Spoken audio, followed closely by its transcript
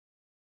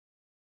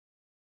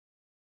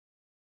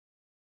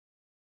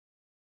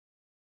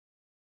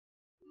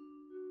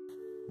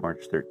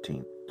March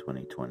 13th,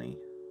 2020,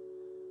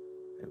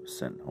 I was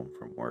sent home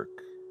from work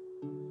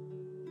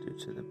due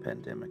to the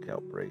pandemic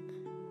outbreak.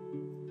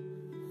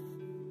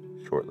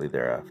 Shortly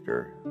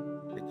thereafter,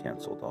 they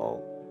canceled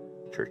all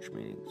church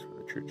meetings for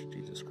the Church of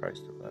Jesus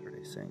Christ of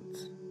Latter-day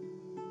Saints.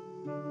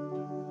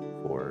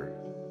 For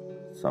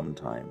some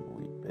time,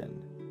 we'd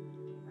been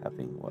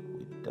having what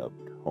we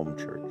dubbed home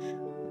church,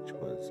 which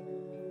was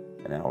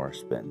an hour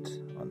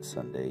spent on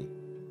Sunday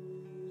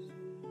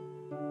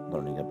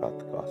learning about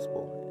the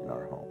gospel in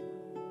our home.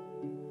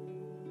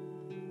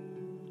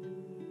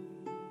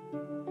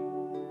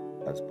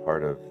 As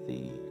part of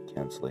the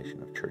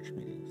cancellation of church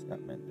meetings,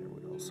 that meant there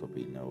would also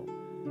be no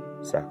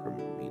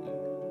sacrament meeting,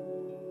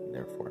 and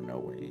therefore no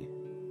way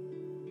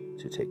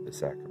to take the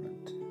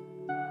sacrament.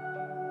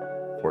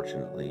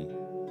 Fortunately,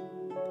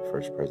 the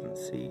First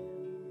Presidency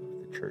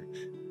of the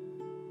church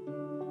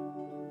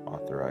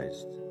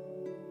authorized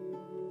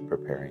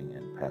preparing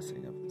and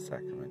passing of the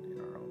sacrament in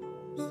our own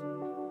homes.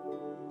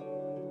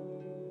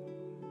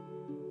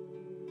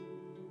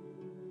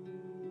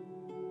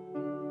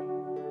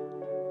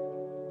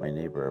 My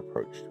neighbor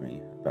approached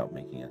me about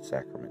making a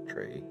sacrament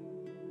tray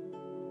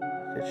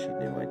because she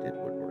knew I did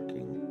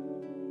woodworking,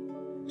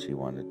 and she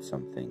wanted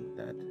something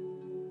that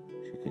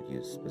she could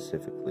use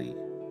specifically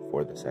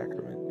for the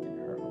sacrament in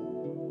her home.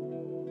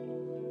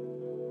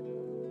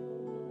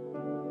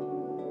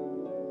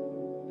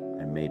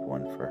 I made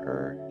one for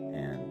her,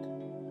 and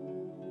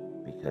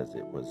because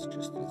it was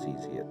just as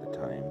easy at the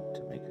time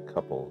to make a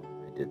couple,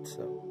 I did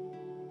so.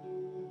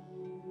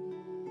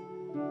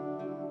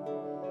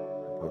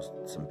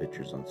 Posted some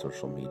pictures on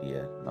social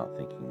media, not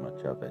thinking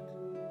much of it,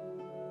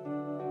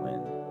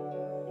 when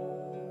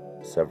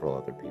several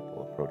other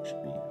people approached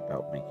me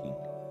about making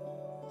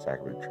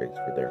sacrament trays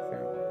for their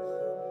families.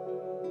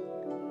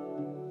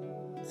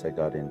 As I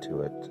got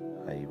into it,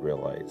 I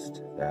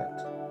realized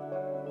that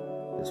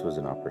this was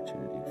an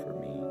opportunity for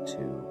me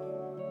to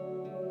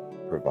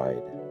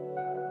provide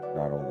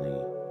not only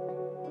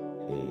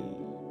a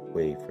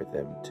way for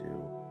them to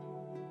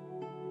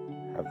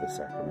have the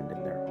sacrament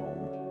in their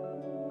home,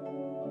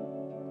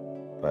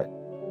 but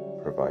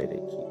provide a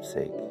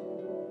keepsake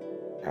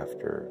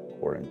after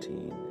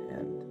quarantine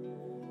and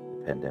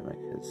the pandemic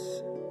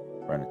has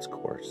run its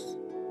course,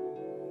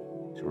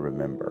 to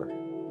remember.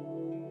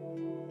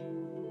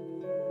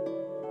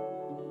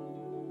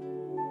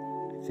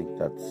 I think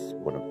that's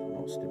one of the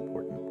most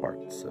important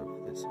parts of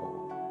this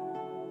whole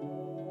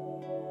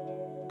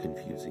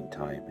confusing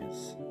time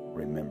is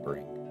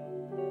remembering.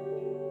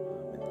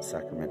 In the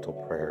sacramental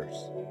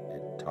prayers,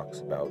 it talks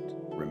about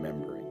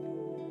remembering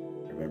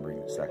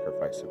the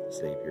sacrifice of the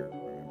Savior,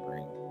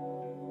 remembering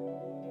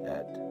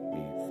that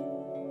we've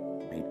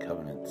made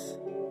covenants,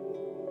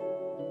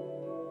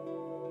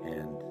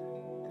 and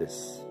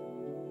this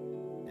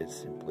is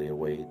simply a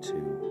way to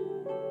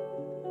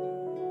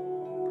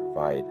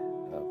provide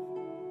a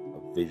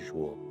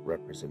visual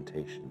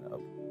representation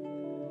of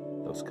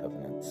those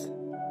covenants.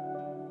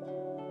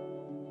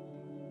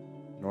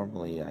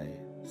 Normally I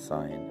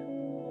sign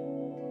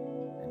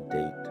and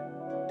date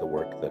the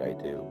work that I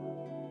do,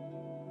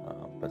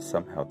 but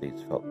somehow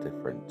these felt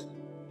different.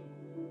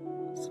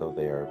 So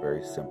they are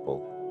very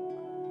simple.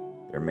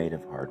 They're made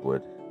of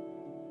hardwood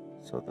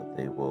so that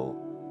they will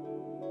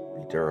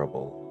be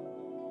durable,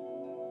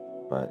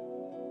 but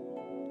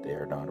they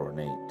are not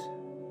ornate.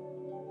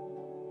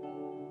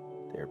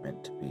 They are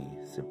meant to be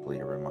simply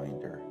a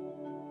reminder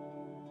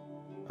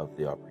of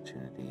the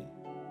opportunity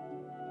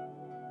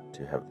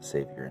to have the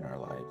Savior in our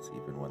lives,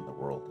 even when the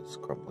world is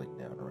crumbling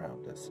down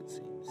around us, it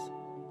seems.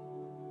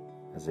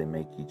 As I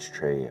make each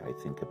tray, I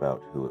think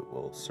about who it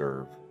will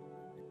serve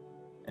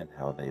and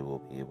how they will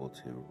be able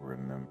to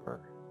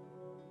remember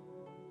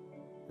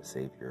the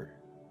Savior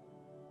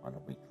on a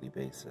weekly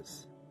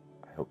basis.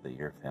 I hope that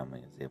your family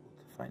is able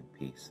to find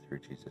peace through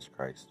Jesus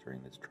Christ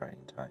during this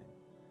trying time,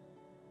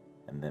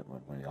 and that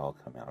when we all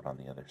come out on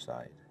the other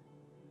side,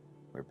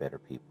 we're better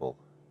people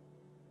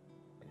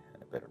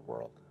and a better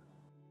world.